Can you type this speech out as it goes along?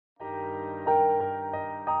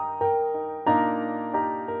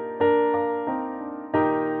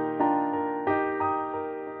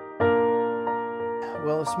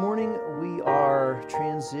Well, this morning we are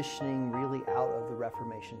transitioning really out of the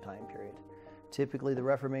Reformation time period. Typically the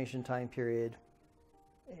Reformation time period,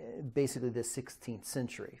 basically the 16th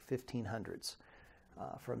century, 1500s.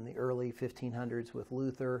 From the early 1500s with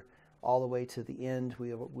Luther all the way to the end,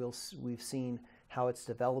 we've seen how it's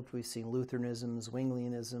developed. We've seen Lutheranism,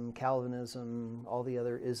 Zwinglianism, Calvinism, all the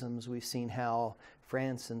other isms. We've seen how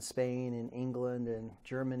France and Spain and England and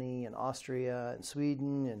Germany and Austria and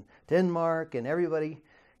Sweden and Denmark and everybody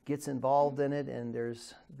gets involved in it, and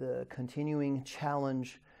there's the continuing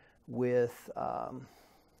challenge with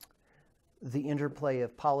the interplay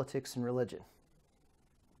of politics and religion.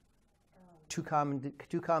 Two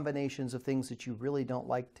combinations of things that you really don't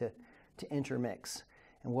like to intermix.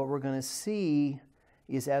 And what we're going to see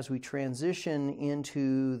is as we transition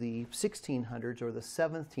into the 1600s or the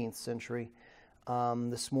 17th century,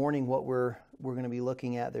 this morning what we're going to be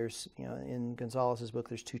looking at, there's, in Gonzalez's book,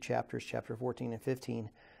 there's two chapters, chapter 14 and 15.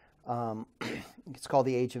 It's called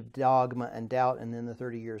The Age of Dogma and Doubt, and then the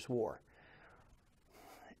 30 Years' War.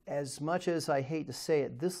 As much as I hate to say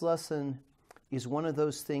it, this lesson is one of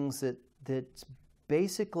those things that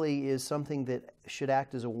basically is something that should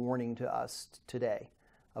act as a warning to us today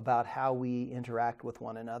about how we interact with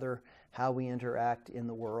one another, how we interact in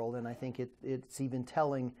the world. And I think it's even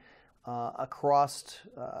telling across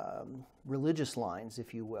religious lines,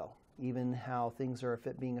 if you will, even how things are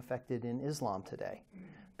being affected in Islam today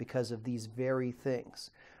because of these very things.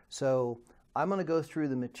 So I'm going to go through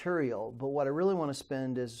the material, but what I really want to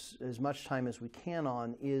spend as much time as we can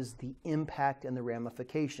on is the impact and the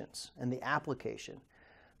ramifications and the application.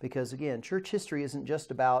 Because again, church history isn't just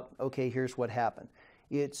about, okay, here's what happened.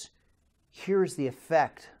 It's, here's the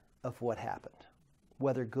effect of what happened,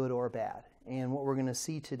 whether good or bad. And what we're going to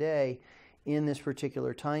see today in this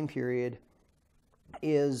particular time period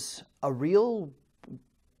is a real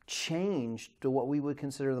change to what we would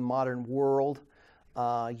consider the modern world,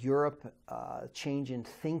 Europe, change in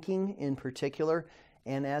thinking in particular,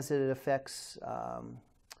 and as it affects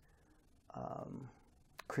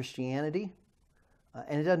Christianity.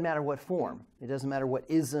 And it doesn't matter what form. It doesn't matter what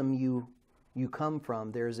ism you come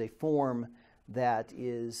from. There's a form that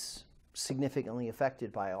is significantly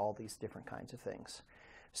affected by all these different kinds of things.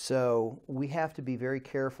 So we have to be very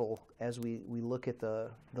careful as we look at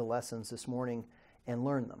the lessons this morning and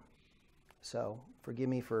learn them. So forgive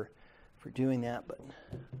me for doing that, but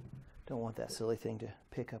don't want that silly thing to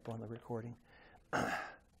pick up on the recording.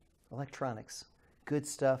 Electronics, good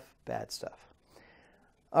stuff, bad stuff.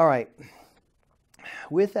 All right.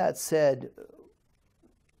 With that said,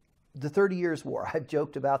 the 30 Years' War. I've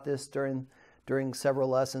joked about this during several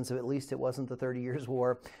lessons. At least it wasn't the 30 Years'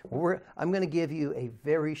 War. I'm going to give you a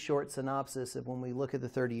very short synopsis of when we look at the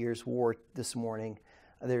 30 Years' War this morning.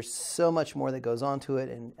 There's so much more that goes on to it,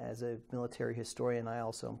 and as a military historian, I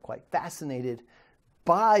also am quite fascinated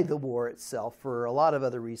by the war itself for a lot of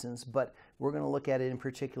other reasons, but we're going to look at it in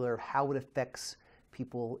particular, how it affects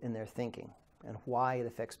people in their thinking and why it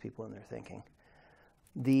affects people in their thinking.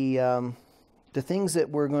 The things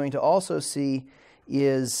that we're going to also see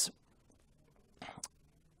is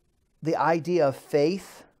the idea of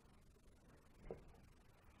faith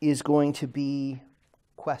is going to be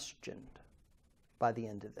questioned by the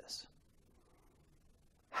end of this.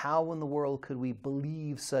 How in the world could we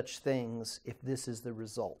believe such things if this is the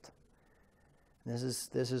result? And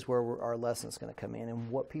this is where our lesson is going to come in, and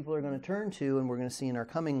what people are going to turn to, and we're going to see in our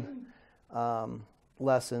coming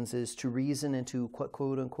lessons, is to reason and to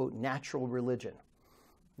quote unquote natural religion.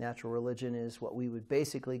 Natural religion is what we would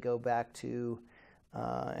basically go back to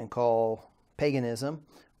and call paganism,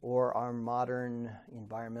 or our modern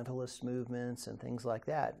environmentalist movements and things like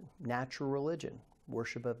that. Natural religion,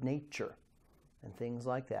 worship of nature, and things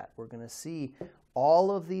like that. We're going to see all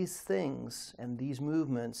of these things and these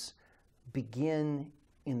movements begin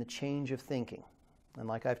in the change of thinking. And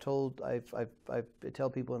like I tell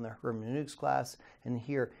people in the hermeneutics class and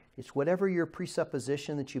here, it's whatever your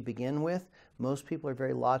presupposition that you begin with, most people are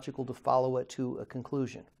very logical to follow it to a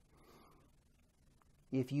conclusion.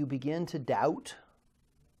 If you begin to doubt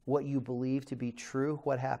what you believe to be true,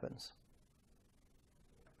 what happens?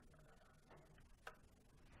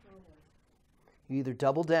 You either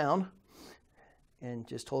double down and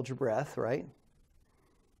just hold your breath, right?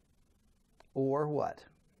 Or what?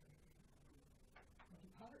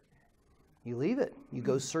 You leave it. You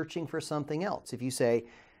go searching for something else. If you say,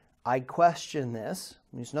 I question this,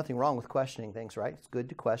 there's nothing wrong with questioning things, right? It's good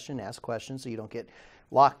to question, ask questions so you don't get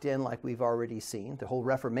locked in like we've already seen. The whole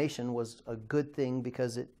Reformation was a good thing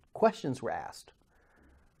because questions were asked.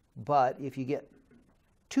 But if you get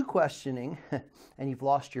too questioning and you've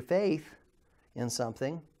lost your faith in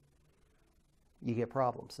something, you get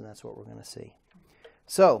problems, and that's what we're going to see.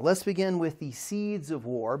 So let's begin with the seeds of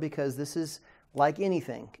war, because this is like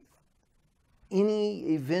anything.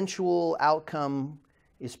 Any eventual outcome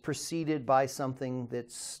is preceded by something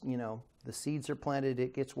that's, the seeds are planted,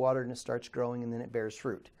 it gets watered, and it starts growing, and then it bears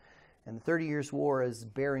fruit. And the 30 Years' War is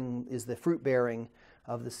the fruit bearing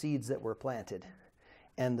of the seeds that were planted.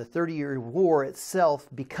 And the 30-Year War itself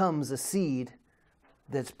becomes a seed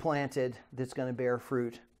that's planted that's going to bear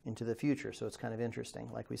fruit into the future. So it's kind of interesting,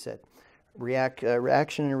 like we said.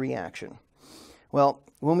 Reaction and reaction. Well,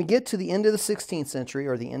 when we get to the end of the 16th century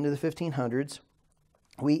or the end of the 1500s,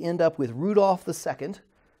 we end up with Rudolph II,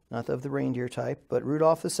 not of the reindeer type, but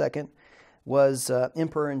Rudolph II was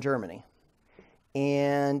emperor in Germany.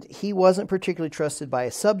 And he wasn't particularly trusted by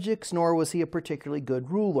his subjects, nor was he a particularly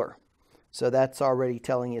good ruler. So that's already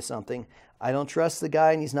telling you something. I don't trust the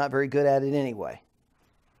guy, and he's not very good at it anyway.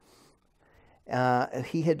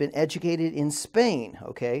 He had been educated in Spain.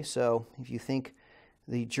 Okay, so if you think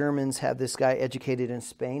the Germans had this guy educated in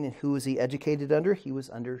Spain, and who was he educated under? He was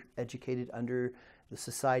educated under the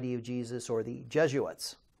Society of Jesus, or the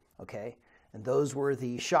Jesuits. Okay, and those were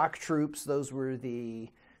the shock troops. Those were the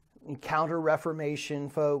counter-Reformation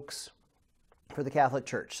folks for the Catholic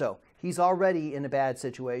Church. So he's already in a bad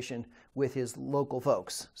situation with his local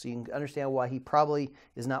folks. So you can understand why he probably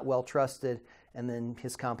is not well trusted, and then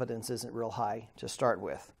his competence isn't real high to start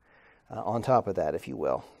with, on top of that, if you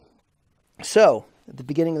will. So at the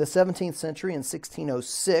beginning of the 17th century, in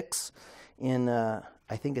 1606, in, I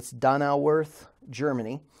think it's Donauwörth,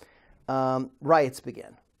 Germany, riots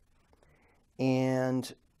begin.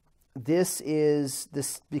 And this is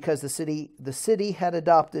because the city had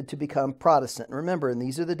adopted to become Protestant. Remember, and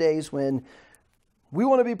these are the days when we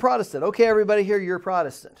want to be Protestant. Okay, everybody here, you're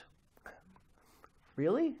Protestant.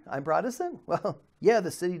 Really? I'm Protestant? Well, yeah,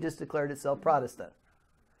 the city just declared itself Protestant.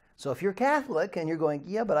 So if you're Catholic and you're going,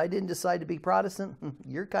 yeah, but I didn't decide to be Protestant,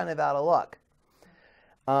 you're kind of out of luck.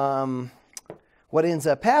 What ends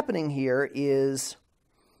up happening here is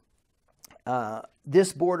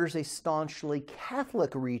this borders a staunchly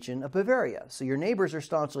Catholic region of Bavaria. So your neighbors are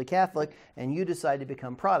staunchly Catholic, and you decide to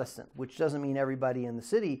become Protestant, which doesn't mean everybody in the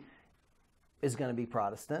city is going to be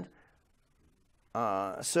Protestant.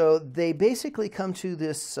 So they basically come to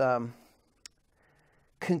this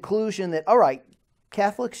conclusion that, all right,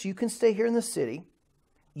 Catholics, you can stay here in the city,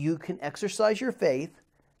 you can exercise your faith,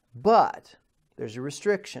 but there's a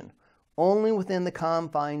restriction, only within the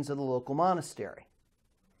confines of the local monastery.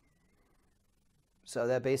 So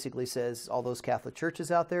that basically says all those Catholic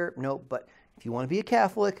churches out there, nope, but if you want to be a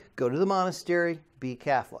Catholic, go to the monastery, be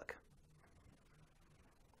Catholic.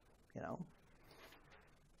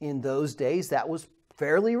 In those days, that was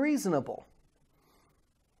fairly reasonable.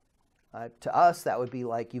 To us, that would be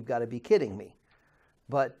like, you've got to be kidding me.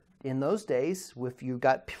 But in those days, if you've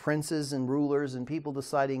got princes and rulers and people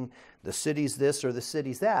deciding the city's this or the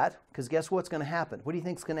city's that, because guess what's going to happen? What do you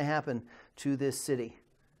think is going to happen to this city?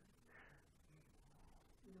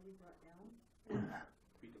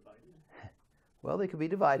 Well, they could be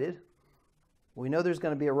divided. We know there's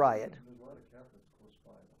going to be a riot. There's a lot of Catholics close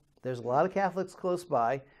by. There's a lot of Catholics close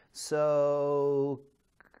by. So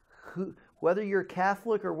whether you're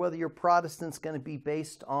Catholic or whether you're Protestant is going to be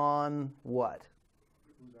based on what?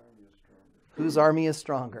 Whose army is stronger? Whose army is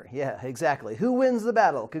stronger? Yeah, exactly. Who wins the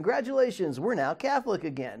battle? Congratulations, we're now Catholic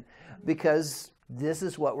again, because this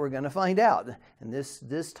is what we're going to find out. And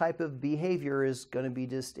this type of behavior is going to be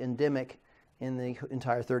just endemic in the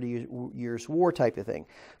entire 30 Years' War type of thing.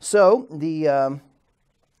 So the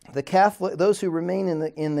Catholic, those who remain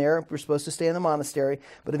in there, were supposed to stay in the monastery,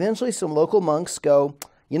 but eventually some local monks go,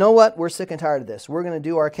 you know what, we're sick and tired of this. We're going to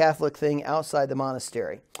do our Catholic thing outside the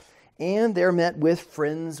monastery. And they're met with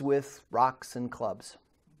friends with rocks and clubs.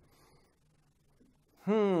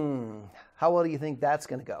 How well do you think that's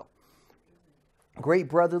going to go? Great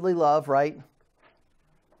brotherly love, right?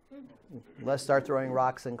 Let's start throwing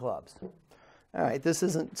rocks and clubs. All right, this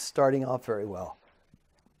isn't starting off very well.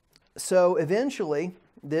 So eventually,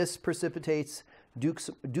 this precipitates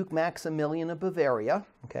Duke Maximilian of Bavaria.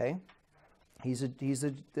 Okay, he's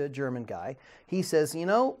a German guy. He says,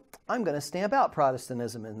 I'm going to stamp out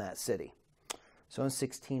Protestantism in that city. So in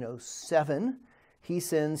 1607, he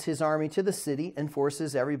sends his army to the city and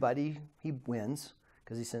forces everybody. He wins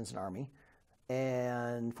because he sends an army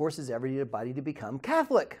and forces everybody to become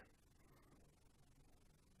Catholic.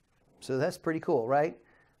 So that's pretty cool, right?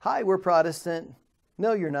 Hi, we're Protestant.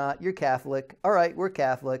 No, you're not. You're Catholic. All right, we're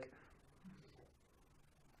Catholic.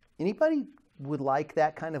 Anybody would like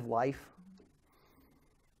that kind of life?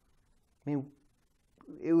 I mean,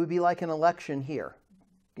 it would be like an election here.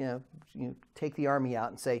 take the army out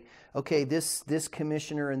and say, okay, this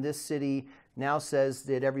commissioner in this city now says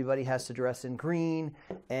that everybody has to dress in green,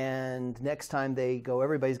 and next time they go,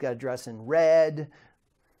 everybody's got to dress in red.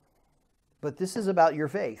 But this is about your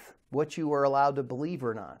faith, what you are allowed to believe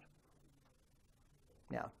or not.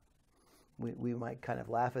 Now, we might kind of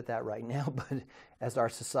laugh at that right now, but as our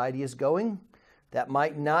society is going, that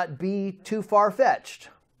might not be too far-fetched.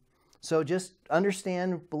 So just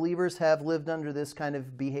understand, believers have lived under this kind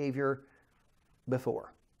of behavior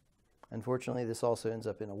before. Unfortunately, this also ends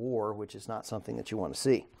up in a war, which is not something that you want to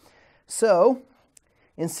see. So,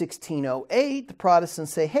 in 1608, the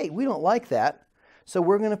Protestants say, hey, we don't like that, so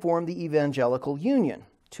we're going to form the Evangelical Union,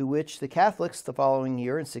 to which the Catholics the following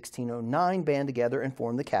year, in 1609, band together and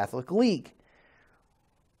formed the Catholic League.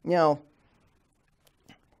 Now,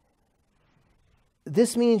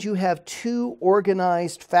 this means you have two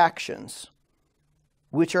organized factions,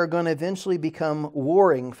 which are going to eventually become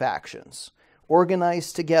warring factions,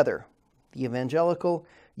 organized together, the Evangelical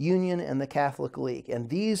Union and the Catholic League. And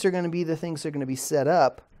these are going to be the things that are going to be set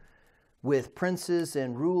up with princes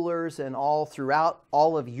and rulers and all throughout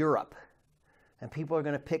all of Europe. And people are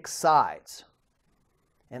going to pick sides.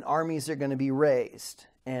 And armies are going to be raised.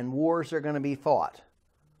 And wars are going to be fought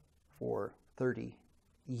for 30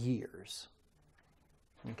 years.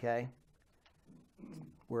 Okay?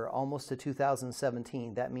 We're almost to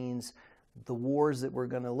 2017. That means the wars that we're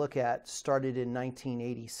going to look at started in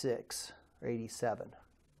 1986 or 87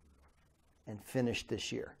 and finished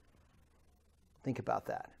this year. Think about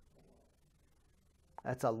that.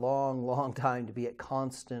 That's a long, long time to be at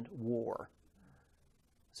constant war.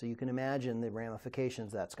 So you can imagine the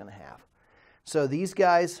ramifications that's going to have. So these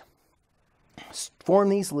guys form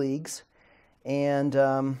these leagues,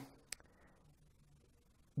 and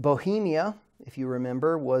Bohemia, if you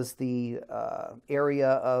remember, was the area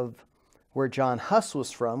of where John Huss was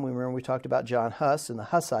from. Remember we talked about John Huss and the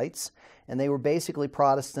Hussites, and they were basically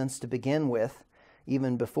Protestants to begin with,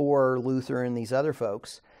 even before Luther and these other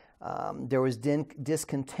folks. There was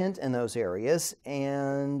discontent in those areas,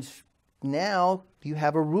 and now you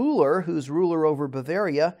have a ruler who's ruler over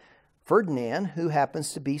Bavaria, Ferdinand, who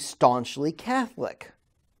happens to be staunchly Catholic.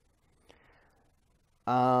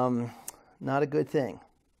 Not a good thing.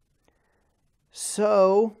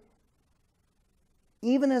 So,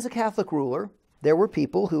 even as a Catholic ruler, there were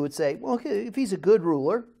people who would say, well, okay, if he's a good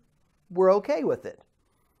ruler, we're okay with it.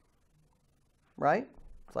 Right?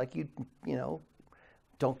 It's like you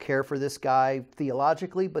don't care for this guy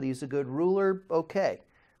theologically, but he's a good ruler, okay.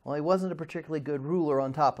 Well, he wasn't a particularly good ruler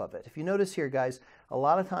on top of it. If you notice here, guys, a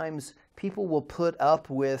lot of times people will put up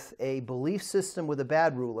with a belief system with a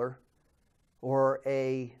bad ruler or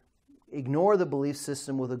ignore the belief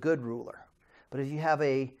system with a good ruler. But if you have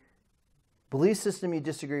a belief system you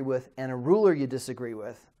disagree with and a ruler you disagree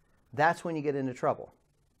with, that's when you get into trouble.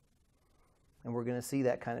 And we're going to see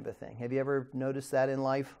that kind of a thing. Have you ever noticed that in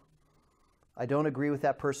life? I don't agree with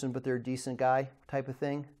that person, but they're a decent guy type of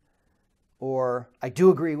thing. Or I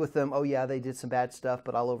do agree with them, oh yeah, they did some bad stuff,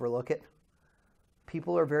 but I'll overlook it.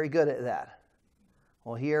 People are very good at that.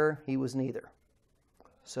 Well, here, he was neither.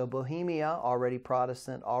 So Bohemia, already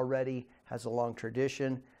Protestant, already has a long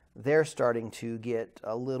tradition. They're starting to get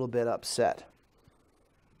a little bit upset.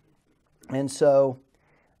 And so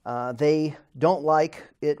they don't like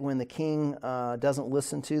it when the king doesn't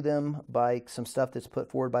listen to them by some stuff that's put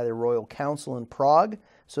forward by the Royal Council in Prague.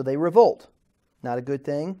 So they revolt. Not a good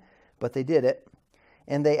thing, but they did it.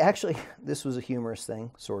 And they actually, this was a humorous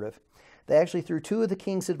thing, sort of. They actually threw two of the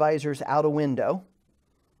king's advisors out a window,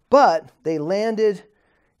 but they landed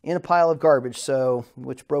in a pile of garbage,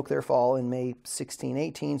 which broke their fall in May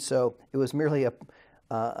 1618. So it was merely a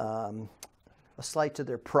slight to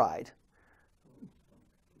their pride.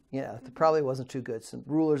 It probably wasn't too good. Some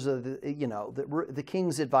rulers of the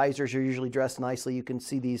king's advisors are usually dressed nicely. You can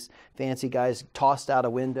see these fancy guys tossed out a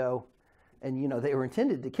window, and they were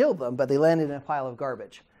intended to kill them, but they landed in a pile of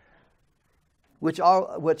garbage. Which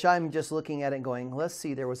I'm just looking at it and going, let's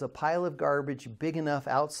see, there was a pile of garbage big enough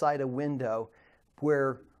outside a window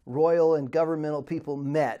where royal and governmental people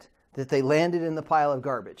met that they landed in the pile of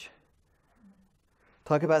garbage.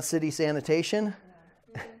 Talk about city sanitation.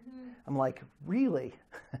 I'm like, really?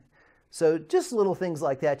 So just little things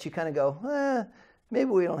like that, you kind of go, maybe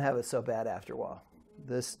we don't have it so bad after a while.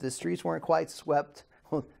 The streets weren't quite swept.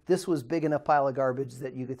 Well, this was big enough pile of garbage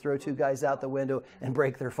that you could throw two guys out the window and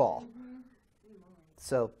break their fall.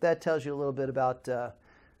 So that tells you a little bit about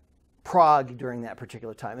Prague during that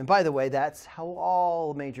particular time. And by the way, that's how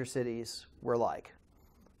all major cities were like.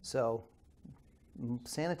 So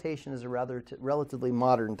sanitation is a relatively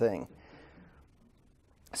modern thing.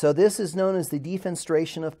 So this is known as the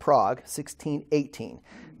Defenestration of Prague, 1618.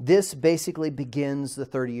 This basically begins the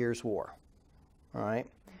 30 Years' War. All right?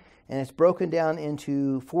 And it's broken down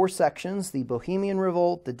into 4 sections: the Bohemian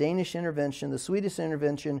Revolt, the Danish Intervention, the Swedish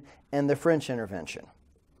Intervention, and the French Intervention.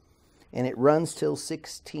 And it runs till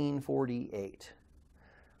 1648.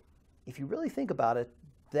 If you really think about it,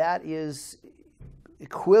 that is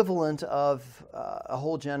equivalent of a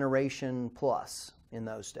whole generation plus in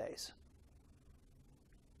those days.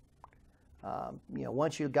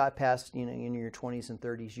 Once you got past, in your 20s and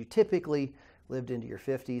 30s, you typically lived into your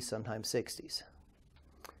 50s, sometimes 60s.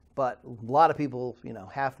 But a lot of people,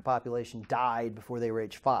 half the population died before they were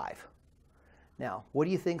age 5. Now, what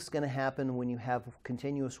do you think is going to happen when you have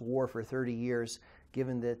continuous war for 30 years,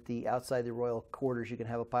 given that outside the royal quarters you can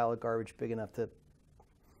have a pile of garbage big enough to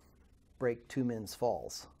break 2 men's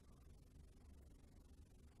falls?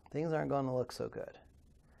 Things aren't going to look so good.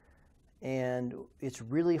 And it's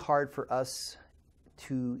really hard for us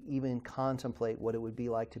to even contemplate what it would be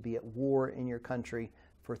like to be at war in your country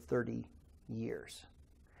for 30 years.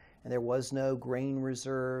 And there was no grain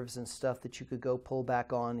reserves and stuff that you could go pull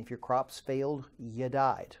back on. If your crops failed, you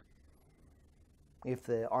died. If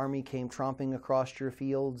the army came tromping across your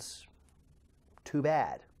fields, too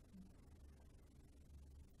bad.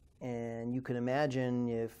 And you can imagine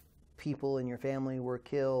if people in your family were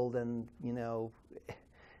killed and,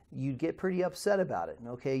 you'd get pretty upset about it. And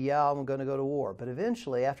okay, yeah, I'm going to go to war. But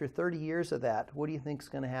eventually, after 30 years of that, what do you think is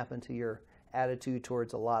going to happen to your attitude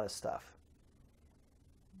towards a lot of stuff?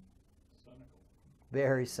 Cynical.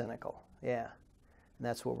 Very cynical, yeah. And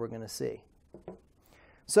that's what we're going to see.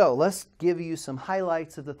 So let's give you some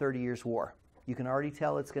highlights of the 30 Years' War. You can already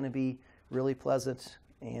tell it's going to be really pleasant.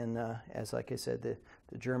 And like I said, the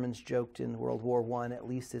Germans joked in World War I, at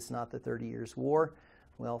least it's not the 30 Years' War.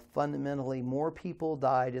 Well, fundamentally, more people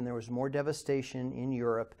died and there was more devastation in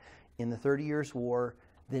Europe in the 30 Years' War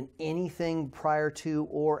than anything prior to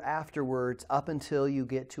or afterwards up until you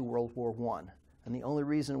get to World War I. And the only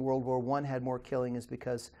reason World War I had more killing is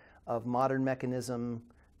because of modern mechanism,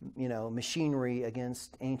 machinery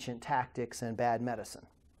against ancient tactics and bad medicine.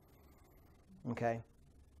 Okay?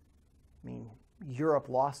 Europe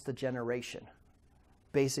lost a generation.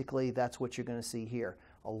 Basically, that's what you're going to see here.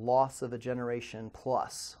 A loss of a generation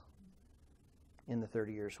plus in the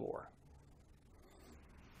 30 Years' War.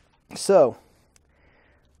 So,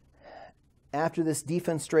 after this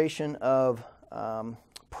defenestration of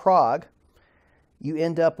Prague, you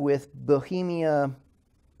end up with Bohemia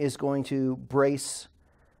is going to brace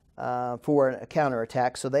for a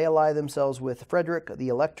counterattack. So they ally themselves with Frederick, the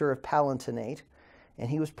Elector of Palatinate,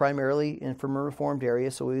 and he was primarily from a Reformed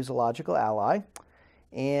area, so he was a logical ally.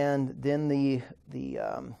 And then the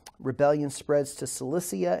rebellion spreads to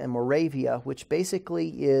Silesia and Moravia, which basically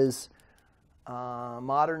is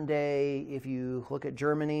modern day, if you look at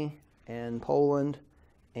Germany and Poland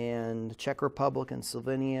and Czech Republic and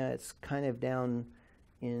Slovenia, it's kind of down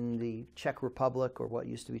in the Czech Republic, or what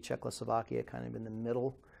used to be Czechoslovakia, kind of in the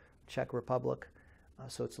middle Czech Republic.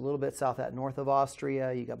 So it's a little bit north of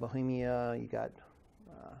Austria. You got Bohemia, you got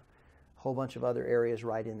a whole bunch of other areas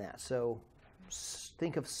right in that. So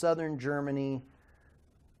think of southern Germany,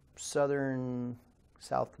 southwestern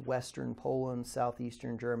Poland,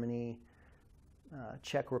 southeastern Germany,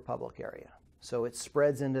 Czech Republic area. So it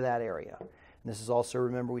spreads into that area. And this is also,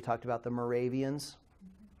 remember, we talked about the Moravians.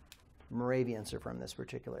 Moravians are from this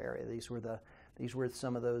particular area. These were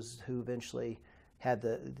some of those who eventually had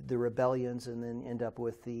the rebellions and then end up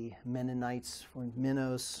with the Mennonites from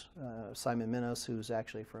Minos, Simon Minos, who's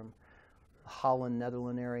actually from Holland,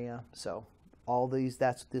 Netherlands area. So all these,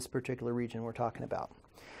 that's this particular region we're talking about.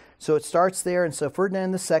 So it starts there, and so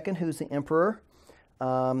Ferdinand II, who's the emperor,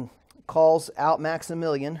 calls out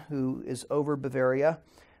Maximilian, who is over Bavaria,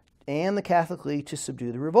 and the Catholic League to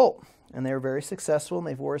subdue the revolt. And they're very successful, and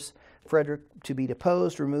they force Frederick to be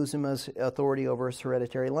deposed, removes him as authority over his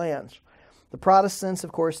hereditary lands. The Protestants,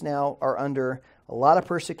 of course, now are under a lot of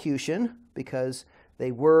persecution because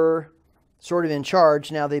they were sort of in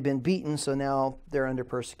charge. Now they've been beaten, so now they're under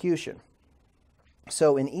persecution.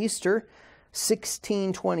 So in Easter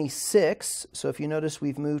 1626, so if you notice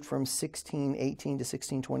we've moved from 1618 to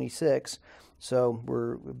 1626, so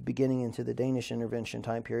we're beginning into the Danish intervention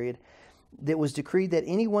time period, it was decreed that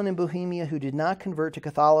anyone in Bohemia who did not convert to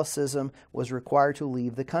Catholicism was required to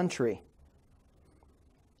leave the country.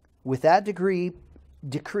 With that decree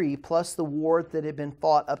plus the war that had been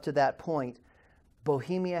fought up to that point,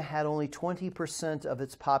 Bohemia had only 20% of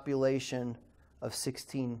its population of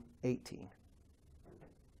 1618.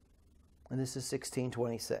 And this is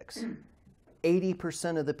 1626.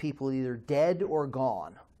 80% of the people either dead or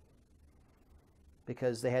gone.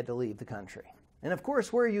 because they had to leave the country. And of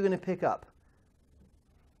course, where are you going to pick up?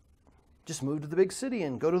 Just move to the big city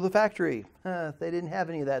and go to the factory. They didn't have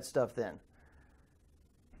any of that stuff then.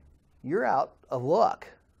 You're out of luck.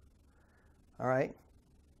 All right?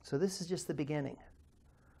 So this is just the beginning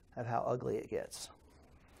of how ugly it gets.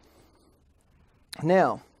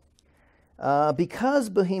 Now, because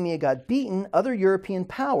Bohemia got beaten, other European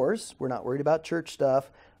powers, we're not worried about church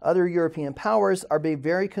stuff, other European powers are being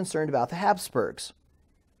very concerned about the Habsburgs.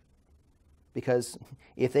 Because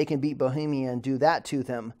if they can beat Bohemia and do that to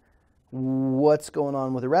them, what's going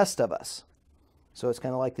on with the rest of us? So it's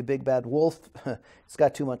kind of like the big bad wolf. It's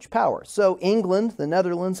got too much power. So England, the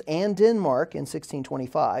Netherlands, and Denmark in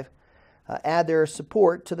 1625 add their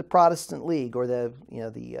support to the Protestant League, or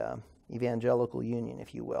the Evangelical Union,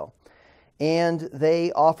 if you will. And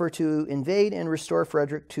they offer to invade and restore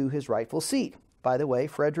Frederick to his rightful seat. By the way,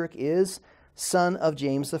 Frederick is son of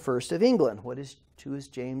James I of England. Who is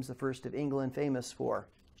James I of England famous for?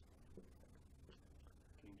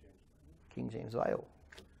 King James Bible.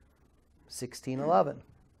 1611.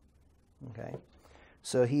 Okay,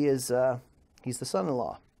 so he's the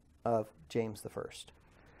son-in-law of James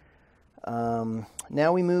I.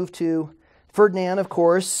 Now we move to Ferdinand. Of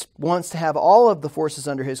course, wants to have all of the forces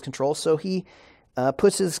under his control, so he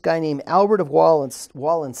puts this guy named Albert of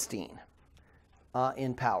Wallenstein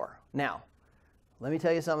in power. Now, let me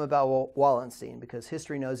tell you something about Wallenstein, because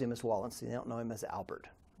history knows him as Wallenstein. They don't know him as Albert.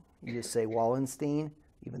 You just say Wallenstein,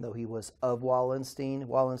 even though he was of Wallenstein.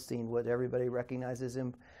 Wallenstein, what everybody recognizes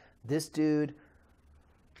him. This dude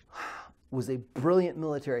was a brilliant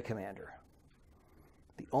military commander.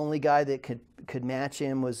 The only guy that could match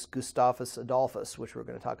him was Gustavus Adolphus, which we're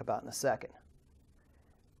going to talk about in a second.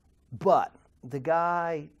 But the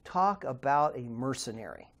guy, talk about a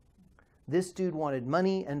mercenary. This dude wanted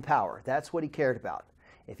money and power. That's what he cared about.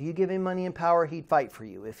 If you give him money and power, he'd fight for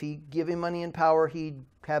you. If you give him money and power, he'd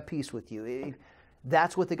have peace with you.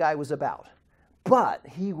 That's what the guy was about. But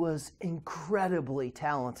he was incredibly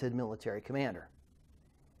talented military commander.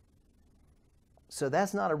 So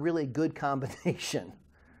that's not a really good combination,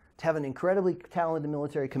 to have an incredibly talented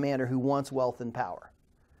military commander who wants wealth and power.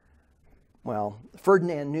 Well,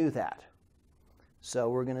 Ferdinand knew that. So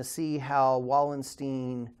we're going to see how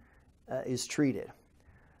Wallenstein is treated.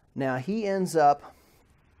 Now, he ends up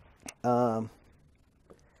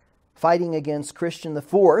fighting against Christian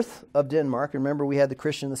IV of Denmark. Remember, we had the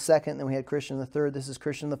Christian II, then we had Christian III. This is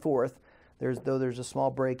Christian IV. There's a small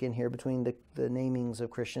break in here between the namings of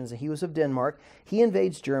Christians. And he was of Denmark. He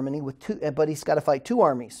invades Germany but he's got to fight two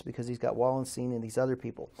armies, because he's got Wallenstein and these other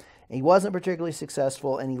people. And he wasn't particularly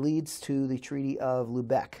successful, and he leads to the Treaty of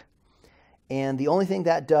Lubeck. And the only thing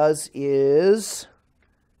that does is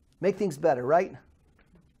make things better, right?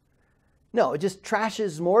 No, it just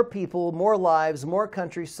trashes more people, more lives, more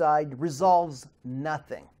countryside, resolves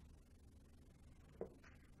nothing.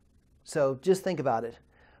 So just think about it.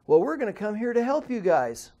 Well, we're going to come here to help you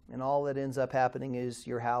guys. And all that ends up happening is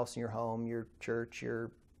your house, your home, your church,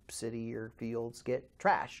 your city, your fields get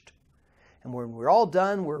trashed. And when we're all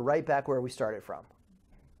done, we're right back where we started from.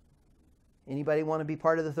 Anybody want to be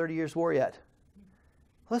part of the 30 Years' War yet?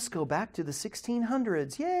 Let's go back to the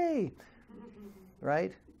 1600s. Yay!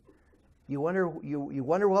 Right? You wonder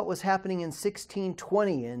what was happening in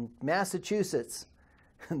 1620 in Massachusetts.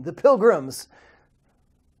 The Pilgrims.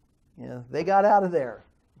 They got out of there.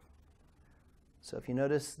 So if you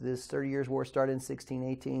notice, this 30 Years' War started in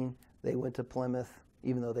 1618. They went to Plymouth,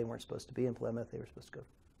 even though they weren't supposed to be in Plymouth. They were supposed to go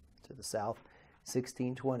to the south.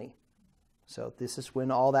 1620. So this is when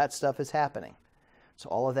all that stuff is happening. So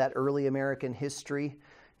all of that early American history,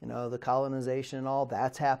 the colonization and all,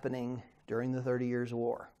 that's happening during the 30 Years'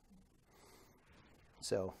 War.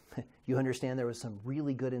 So you understand there was some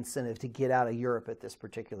really good incentive to get out of Europe at this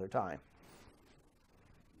particular time.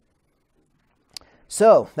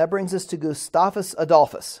 So that brings us to Gustavus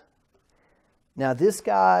Adolphus. Now this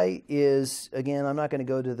guy is, again, I'm not going to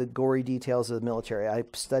go to the gory details of the military. I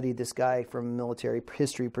studied this guy from a military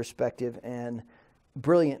history perspective, and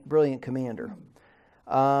brilliant commander.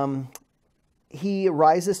 He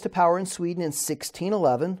rises to power in Sweden in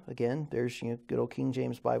 1611. Again, there's good old King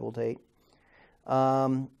James Bible date.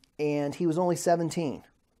 And he was only 17.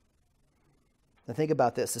 Now think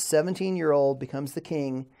about this. A 17-year-old becomes the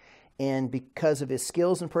king, and because of his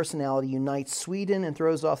skills and personality, unites Sweden and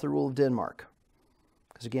throws off the rule of Denmark.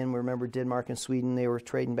 Because again, remember Denmark and Sweden, they were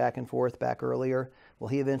trading back and forth back earlier. Well,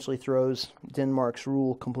 he eventually throws Denmark's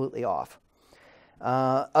rule completely off.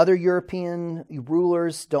 Other European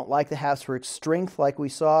rulers don't like the Habsburg strength, like we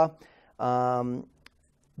saw.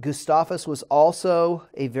 Gustavus was also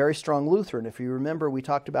a very strong Lutheran. If you remember, we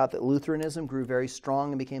talked about that Lutheranism grew very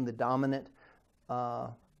strong and became the dominant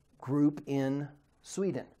group in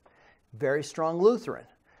Sweden. Very strong Lutheran.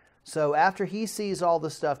 So after he sees all the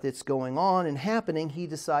stuff that's going on and happening, he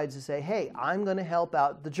decides to say, hey, I'm going to help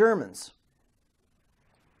out the Germans.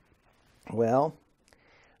 Well,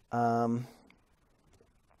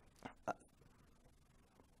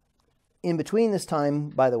 in between this time,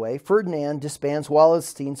 by the way, Ferdinand disbands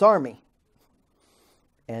Wallenstein's army.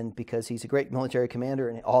 And because he's a great military commander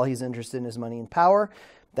and all he's interested in is money and power,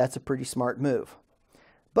 that's a pretty smart move.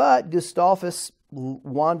 But Gustavus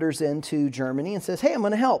wanders into Germany and says, hey, I'm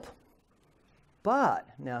going to help. But,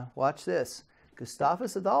 now watch this,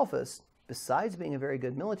 Gustavus Adolphus, besides being a very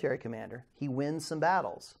good military commander, he wins some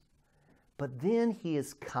battles. But then he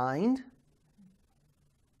is kind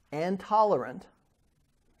and tolerant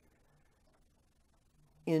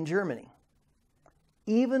in Germany,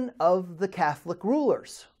 even of the Catholic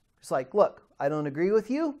rulers. It's like, look, I don't agree with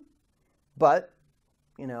you, but,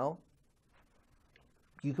 you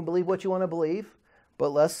can believe what you want to believe, but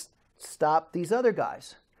let's stop these other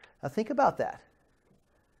guys. Now think about that.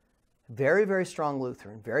 Very, very strong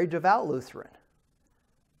Lutheran, very devout Lutheran.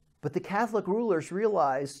 But the Catholic rulers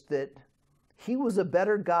realized that he was a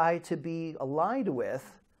better guy to be allied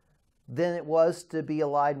with than it was to be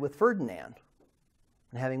allied with Ferdinand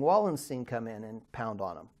and having Wallenstein come in and pound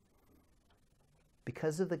on him.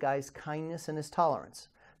 Because of the guy's kindness and his tolerance.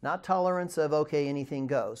 Not tolerance of, okay, anything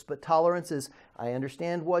goes, but tolerance is, I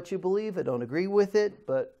understand what you believe, I don't agree with it,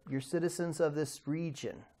 but you're citizens of this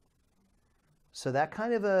region. So that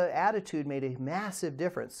kind of a attitude made a massive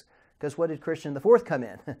difference. Because what did Christian IV come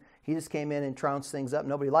in? He just came in and trounced things up.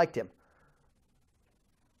 Nobody liked him.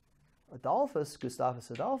 Gustavus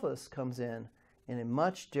Adolphus comes in a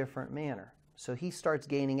much different manner. So he starts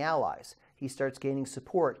gaining allies. He starts gaining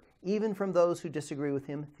support, even from those who disagree with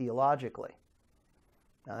him theologically.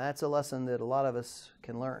 Now that's a lesson that a lot of us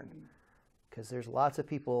can learn. Because there's lots of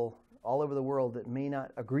people all over the world that may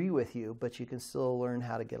not agree with you, but you can still learn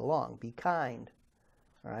how to get along. Be kind,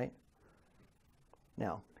 all right?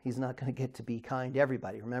 Now, he's not going to get to be kind to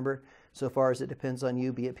everybody. Remember, so far as it depends on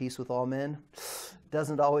you, be at peace with all men.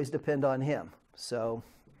 Doesn't always depend on him. So,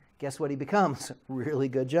 guess what he becomes? Really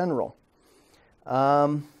good general.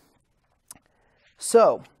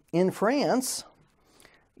 So, in France,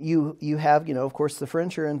 you have, of course, the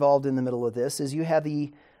French are involved in the middle of this, is you have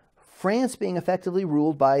France being effectively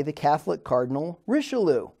ruled by the Catholic Cardinal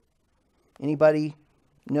Richelieu. Anybody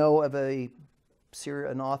know of an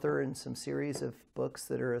author in some series of books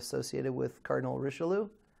that are associated with Cardinal Richelieu?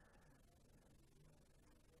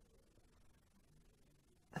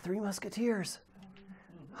 The Three Musketeers.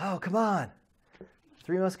 Oh, come on.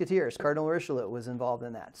 Three Musketeers. Cardinal Richelieu was involved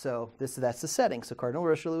in that. So that's the setting. So Cardinal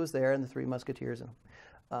Richelieu was there and the Three Musketeers.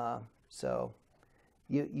 So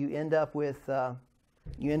you end up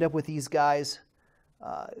with these guys,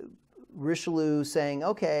 Richelieu saying,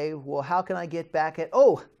 okay, well, how can I get back at,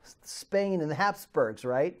 Spain and the Habsburgs,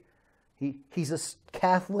 right? He's a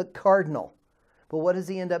Catholic cardinal. But what does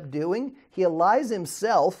he end up doing? He allies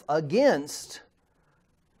himself against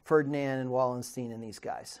Ferdinand and Wallenstein and these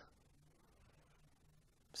guys.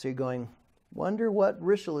 So you're going, wonder what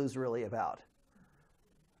Richelieu's really about.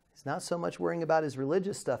 He's not so much worrying about his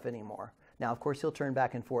religious stuff anymore. Now, of course, he'll turn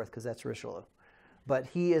back and forth because that's Richelieu. But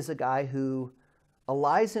he is a guy who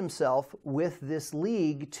allies himself with this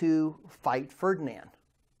league to fight Ferdinand.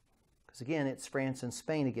 Because again, it's France and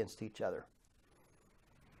Spain against each other.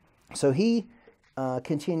 So he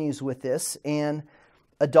continues with this. And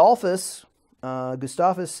Gustavus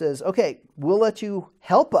says, okay, we'll let you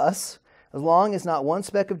help us as long as not one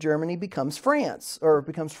speck of Germany becomes France or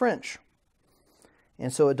becomes French.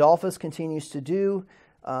 And so Adolphus continues to do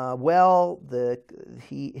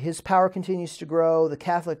his power continues to grow. The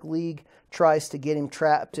Catholic League tries to get him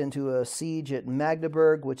trapped into a siege at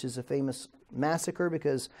Magdeburg, which is a famous massacre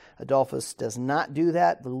because Adolphus does not do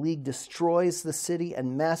that. The League destroys the city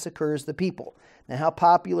and massacres the people. Now, how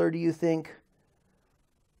popular do you think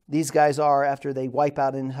these guys are after they wipe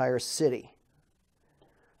out an entire city?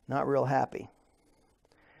 Not real happy.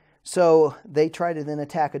 So they try to then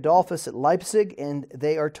attack Adolphus at Leipzig, and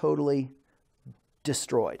they are totally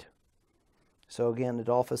destroyed. So again,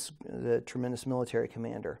 Adolphus, the tremendous military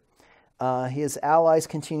commander. His allies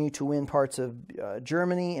continue to win parts of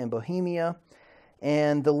Germany and Bohemia,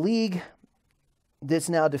 and the League that's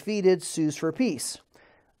now defeated sues for peace.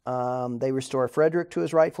 They restore Frederick to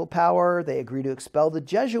his rightful power. They agree to expel the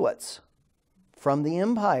Jesuits from the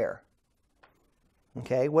empire.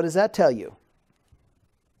 Okay, what does that tell you?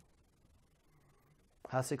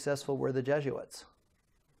 How successful were the Jesuits?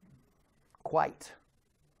 Quite.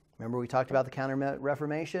 Remember we talked about the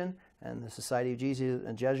Counter-Reformation and the Society of Jesus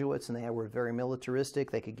and Jesuits, and they were very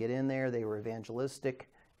militaristic. They could get in there. They were evangelistic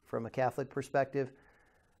from a Catholic perspective.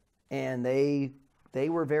 And they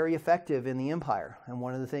were very effective in the empire. And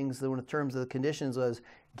one of the things, one of the terms of the conditions was,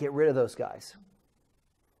 get rid of those guys.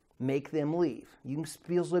 Make them leave. You can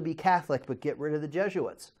still be Catholic, but get rid of the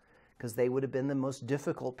Jesuits, because they would have been the most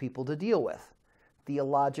difficult people to deal with,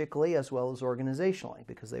 theologically as well as organizationally,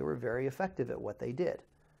 because they were very effective at what they did.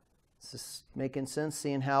 It's just making sense,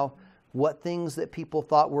 seeing how what things that people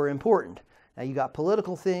thought were important. Now you got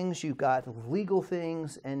political things, you've got legal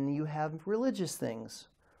things, and you have religious things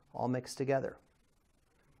all mixed together.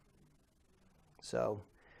 So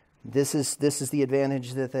this is the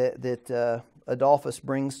advantage that Adolphus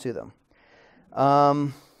brings to them.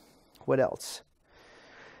 What else?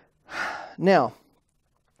 Now,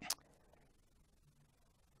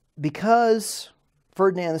 because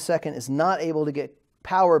Ferdinand II is not able to get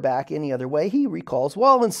power back any other way, he recalls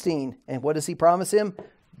Wallenstein. And what does he promise him?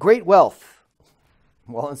 Great wealth.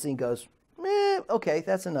 Wallenstein goes, okay,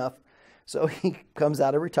 that's enough. So he comes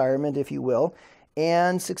out of retirement, if you will,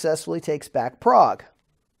 and successfully takes back Prague.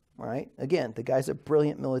 All right? Again, the guy's a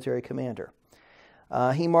brilliant military commander.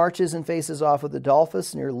 He marches and faces off with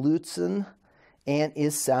Adolphus near Lutzen and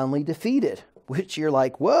is soundly defeated, which you're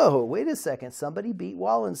like, whoa, wait a second, somebody beat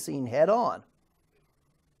Wallenstein head on.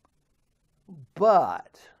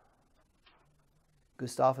 But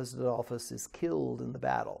Gustavus Adolphus is killed in the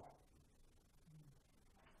battle.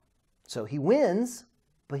 So he wins,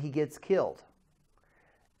 but he gets killed.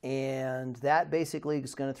 And that basically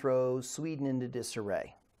is going to throw Sweden into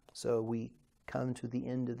disarray. So we come to the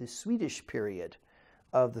end of the Swedish period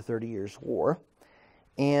of the 30 Years' War.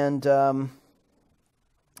 And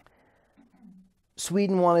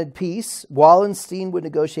Sweden wanted peace. Wallenstein would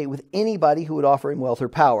negotiate with anybody who would offer him wealth or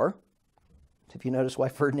power. If you notice why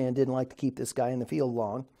Ferdinand didn't like to keep this guy in the field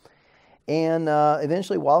long. And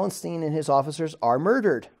eventually Wallenstein and his officers are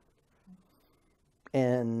murdered.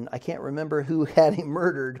 And I can't remember who had him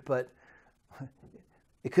murdered, but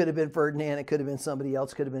it could have been Ferdinand, it could have been somebody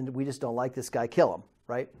else, could have been, we just don't like this guy, kill him,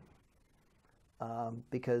 right?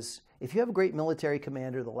 Because if you have a great military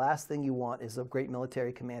commander, the last thing you want is a great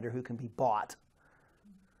military commander who can be bought,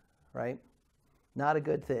 right? Not a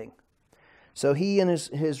good thing. So he and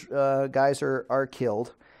his guys are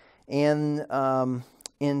killed. And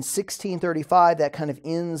in 1635, that kind of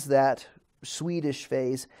ends that Swedish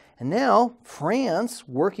phase. And now France,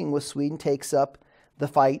 working with Sweden, takes up the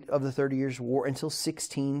fight of the 30 Years' War until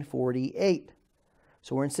 1648.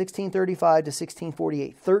 So we're in 1635 to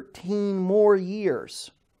 1648, 13 more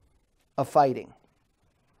years of fighting.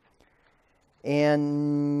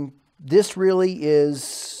 And this really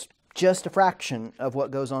is just a fraction of what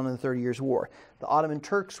goes on in the 30 Years' War. The Ottoman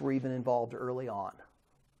Turks were even involved early on.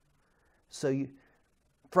 So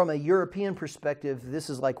from a European perspective, this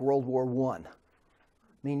is like World War I. I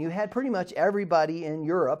mean, you had pretty much everybody in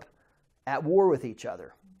Europe at war with each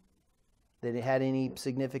other that had any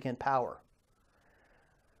significant power.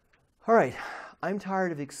 All right, I'm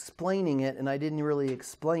tired of explaining it, and I didn't really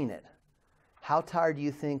explain it. How tired do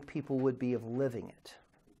you think people would be of living it?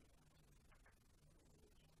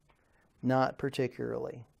 Not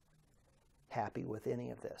particularly happy with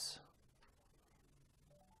any of this.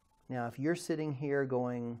 Now, if you're sitting here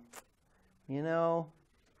going, you know,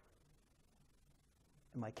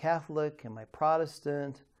 am I Catholic? Am I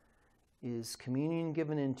Protestant? Is communion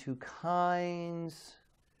given in two kinds?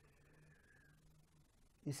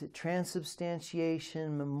 Is it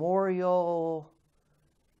transubstantiation, memorial?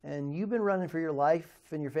 And you've been running for your life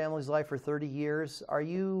and your family's life for 30 years. Are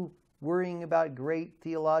you worrying about great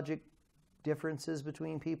theologic differences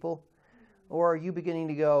between people? Or are you beginning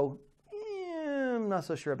to go, I'm not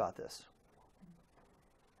so sure about this?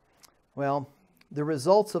 Well, the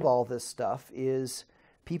results of all this stuff is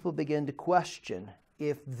people begin to question,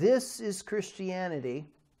 if this is Christianity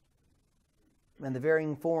and the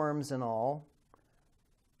varying forms and all,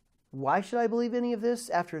 why should I believe any of this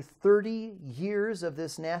after 30 years of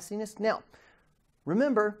this nastiness? Now,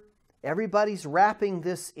 remember, everybody's wrapping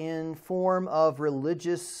this in form of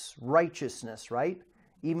religious righteousness, right?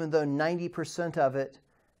 Even though 90% of it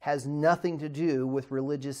has nothing to do with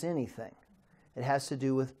religious anything. It has to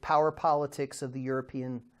do with power politics of the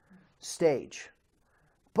European stage.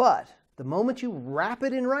 But the moment you wrap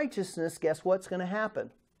it in righteousness, guess what's going to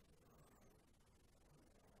happen?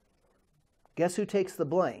 Guess who takes the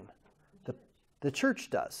blame? The church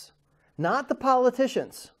does. Not the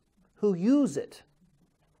politicians who use it.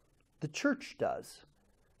 The church does.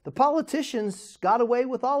 The politicians got away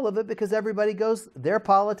with all of it because everybody goes, they're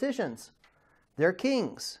politicians. They're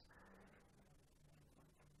kings.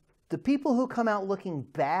 The people who come out looking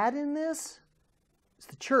bad in this is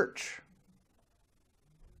the church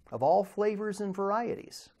of all flavors and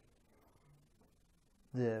varieties.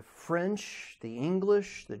 The French, the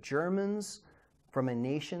English, the Germans, from a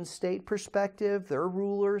nation-state perspective, their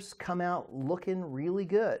rulers come out looking really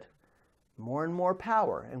good. More and more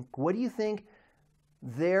power. And what do you think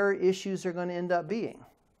their issues are going to end up being?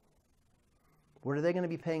 What are they going to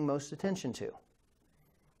be paying most attention to?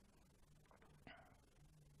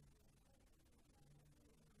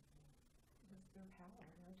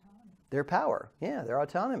 Their power. Yeah, their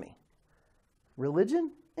autonomy.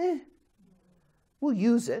 Religion? We'll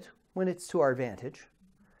use it when it's to our advantage.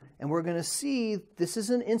 And we're going to see this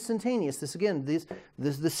isn't instantaneous. This again,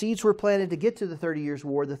 the seeds were planted to get to the 30 Years'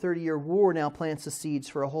 War. The 30-year war now plants the seeds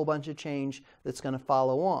for a whole bunch of change that's going to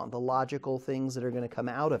follow on, the logical things that are going to come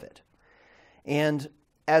out of it. And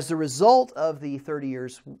as a result of the 30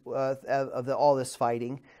 years of all this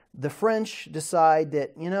fighting, the French decide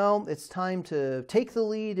that, it's time to take the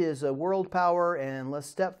lead as a world power and let's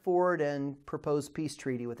step forward and propose peace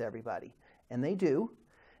treaty with everybody. And they do,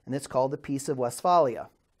 and it's called the Peace of Westphalia.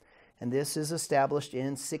 And this is established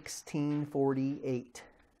in 1648.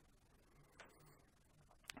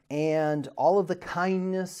 And all of the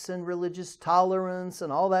kindness and religious tolerance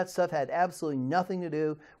and all that stuff had absolutely nothing to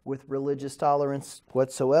do with religious tolerance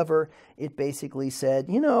whatsoever. It basically said,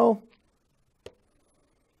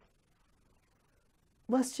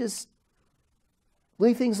 let's just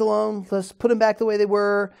leave things alone. Let's put them back the way they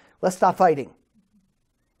were. Let's stop fighting.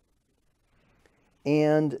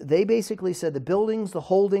 And they basically said the buildings, the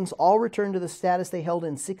holdings, all returned to the status they held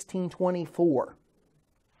in 1624.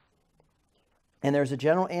 And there's a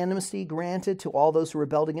general amnesty granted to all those who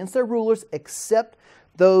rebelled against their rulers, except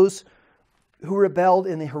those who rebelled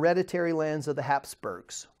in the hereditary lands of the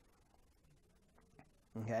Habsburgs.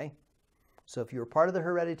 Okay? So if you were part of the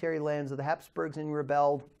hereditary lands of the Habsburgs and you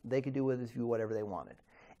rebelled, they could do with you whatever they wanted.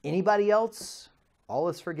 Anybody else, all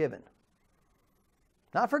is forgiven.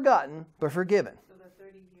 Not forgotten, but forgiven. So the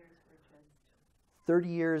 30 years were just... 30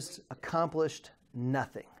 years accomplished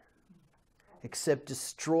nothing, except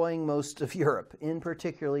destroying most of Europe, in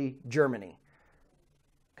particularly Germany,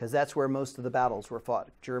 because that's where most of the battles were fought.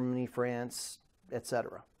 Germany, France,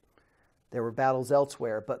 etc. There were battles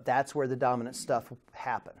elsewhere, but that's where the dominant stuff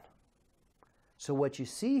happened. So what you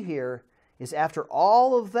see here is after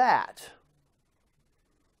all of that,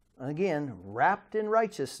 again, wrapped in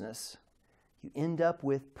righteousness, you end up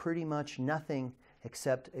with pretty much nothing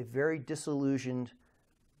except a very disillusioned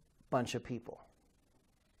bunch of people.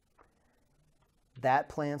 That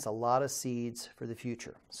plants a lot of seeds for the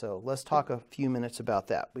future. So let's talk a few minutes about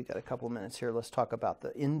that. We got a couple minutes here. Let's talk about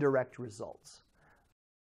the indirect results.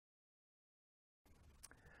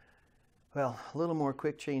 Well, a little more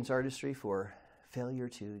quick change artistry for failure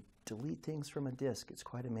to delete things from a disk. It's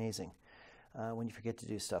quite amazing when you forget to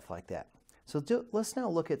do stuff like that. So let's now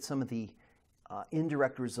look at some of the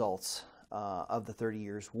indirect results of the 30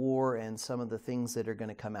 Years' War and some of the things that are going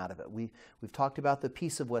to come out of it. We've talked about the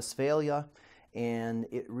Peace of Westphalia, and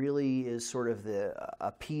it really is sort of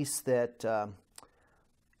a peace that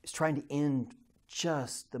is trying to end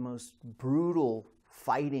just the most brutal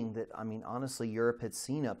fighting that, honestly, Europe had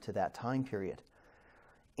seen up to that time period.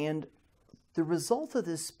 And the result of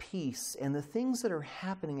this peace and the things that are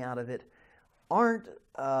happening out of it aren't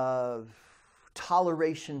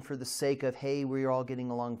toleration for the sake of, hey, we're all getting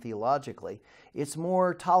along theologically. It's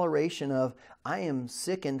more toleration of, I am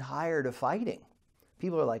sick and tired of fighting.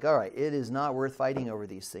 People are like, all right, it is not worth fighting over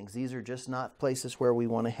these things. These are just not places where we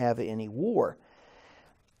want to have any war.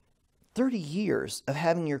 30 years of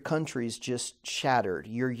having your countries just shattered,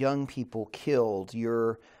 your young people killed,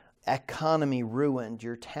 your economy ruined,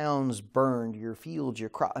 your towns burned, your fields, your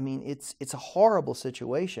crop. It's a horrible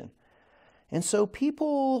situation. And so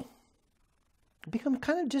people become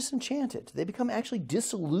kind of disenchanted. They become actually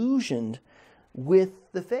disillusioned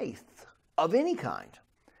with the faith of any kind.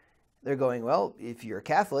 They're going, well, if you're a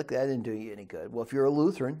Catholic, that didn't do you any good. Well, if you're a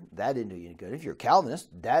Lutheran, that didn't do you any good. If you're a Calvinist,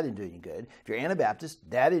 that didn't do you any good. If you're Anabaptist,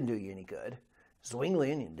 that didn't do you any good.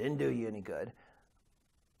 Zwinglian, it didn't do you any good.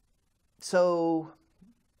 So,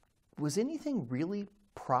 was anything really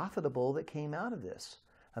profitable that came out of this?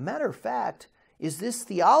 A matter of fact, is this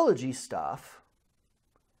theology stuff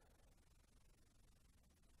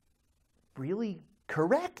really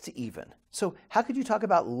correct even? So how could you talk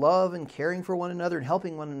about love and caring for one another and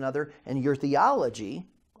helping one another and your theology,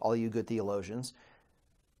 all you good theologians,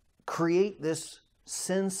 create this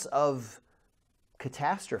sense of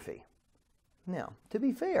catastrophe? Now, to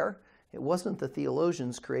be fair, it wasn't the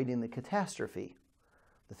theologians creating the catastrophe.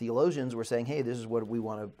 The theologians were saying, hey, this is what we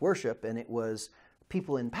want to worship, and it was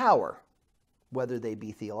people in power, whether they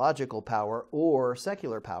be theological power or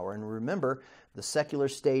secular power. And remember, the secular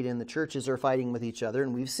state and the churches are fighting with each other,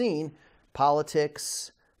 and we've seen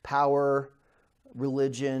politics, power,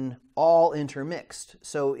 religion, all intermixed.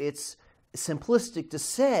 So it's simplistic to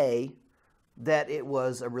say that it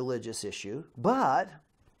was a religious issue, but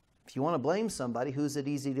if you want to blame somebody, who's it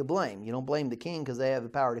easy to blame? You don't blame the king because they have the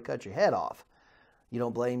power to cut your head off. You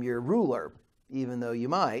don't blame your ruler, even though you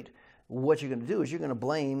might. What you're going to do is you're going to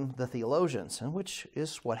blame the theologians, and which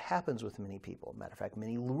is what happens with many people. Matter of fact,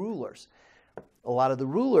 many rulers. A lot of the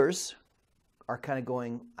rulers are kind of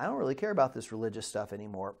going, I don't really care about this religious stuff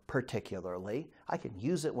anymore, particularly. I can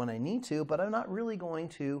use it when I need to, but I'm not really going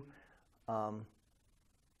to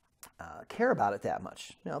care about it that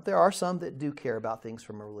much. Now, there are some that do care about things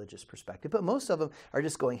from a religious perspective, but most of them are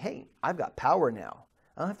just going, hey, I've got power now.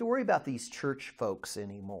 I don't have to worry about these church folks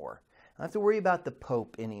anymore. I don't have to worry about the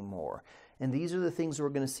Pope anymore. And these are the things we're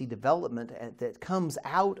going to see development that comes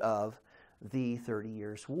out of the 30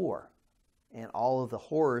 Years' War and all of the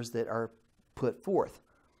horrors that are put forth.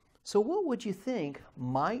 So what would you think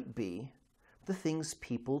might be the things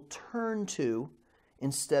people turn to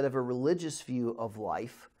instead of a religious view of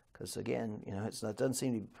life? Because again, it doesn't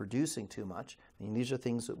seem to be producing too much. I mean, these are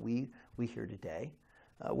things that we hear today.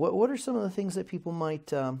 What are some of the things that people might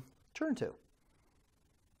turn to?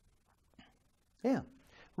 Yeah,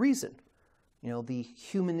 reason. The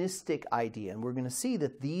humanistic idea. And we're going to see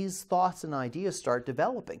that these thoughts and ideas start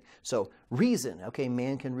developing. So reason. Okay,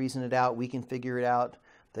 man can reason it out. We can figure it out.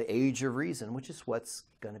 The age of reason, which is what's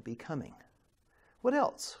going to be coming. What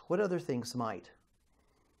else? What other things might?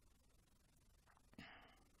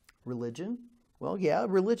 Religion? Well, yeah,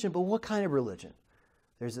 religion, but what kind of religion?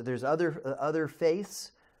 There's other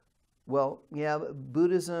faiths. Well, yeah,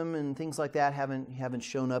 Buddhism and things like that haven't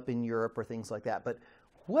shown up in Europe or things like that. But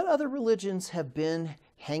what other religions have been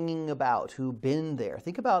hanging about, who've been there?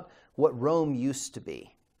 Think about what Rome used to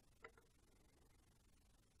be.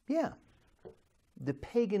 Yeah, the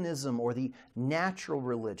paganism or the natural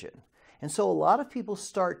religion. And so a lot of people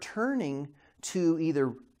start turning to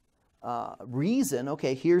either reason,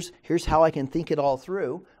 okay, here's how I can think it all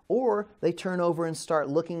through, or they turn over and start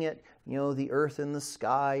looking at, the earth and the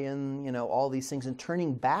sky and, all these things and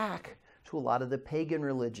turning back to a lot of the pagan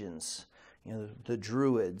religions, the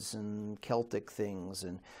Druids and Celtic things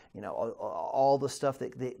and, all the stuff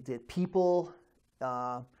that people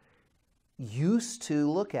used to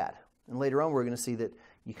look at. And later on we're going to see that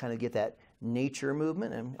you kind of get that nature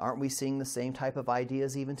movement, and aren't we seeing the same type of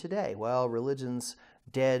ideas even today? Well, religion's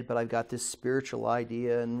dead, but I've got this spiritual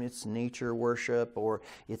idea and it's nature worship, or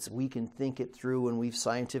we can think it through and we've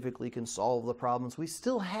scientifically can solve the problems. We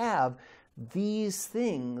still have these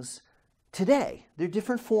things today. There are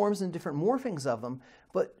different forms and different morphings of them,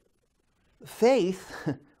 but faith,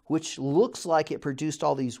 which looks like it produced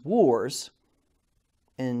all these wars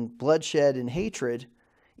and bloodshed and hatred,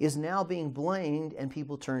 is now being blamed, and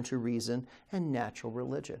people turn to reason and natural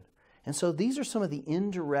religion. And so these are some of the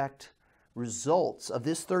indirect results of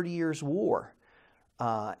this 30 Years' War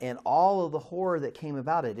and all of the horror that came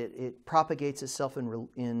about it. It propagates itself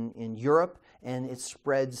in Europe, and it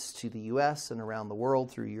spreads to the U.S. and around the world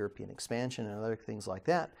through European expansion and other things like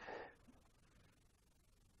that.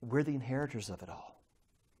 We're the inheritors of it all.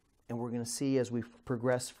 And we're going to see as we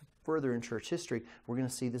progress further in church history, we're going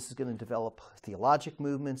to see this is going to develop theologic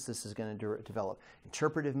movements, this is going to develop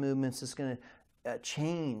interpretive movements, this is going to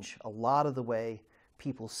change a lot of the way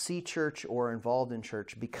people see church or are involved in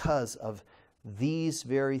church because of these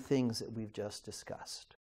very things that we've just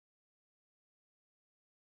discussed.